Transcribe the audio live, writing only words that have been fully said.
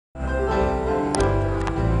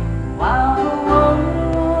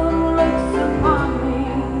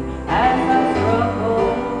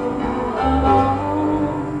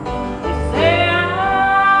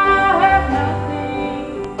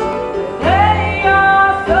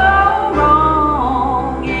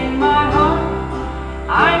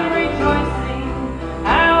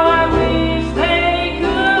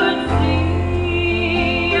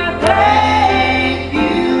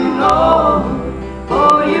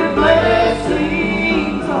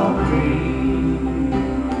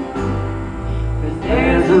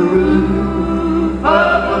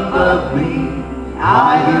above me,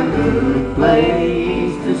 I've a good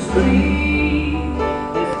place to sleep.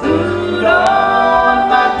 There's food on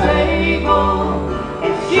my table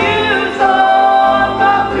and shoes on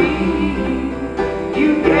my feet.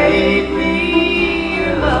 You gave me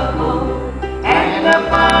your love, Lord, and a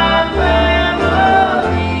fine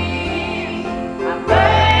family. I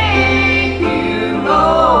thank you,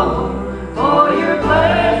 Lord, for your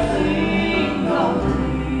blessings on me.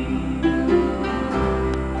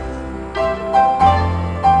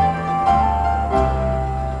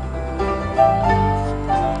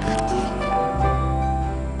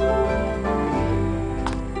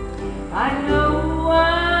 I know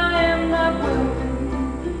I am not wealthy,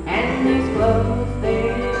 and these clothes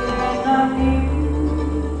they're not new.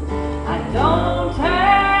 I don't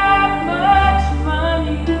have much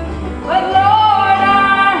money, but Lord,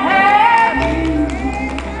 I have you,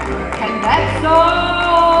 and that's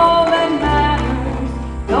all that matters.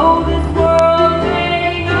 Though this world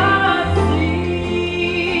may not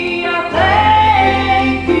see, I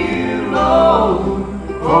thank you, Lord,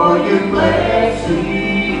 for your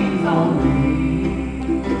blessings on me.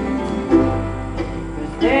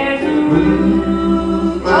 'Cause there's a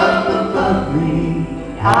roof up above me,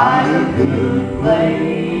 I've a good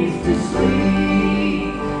place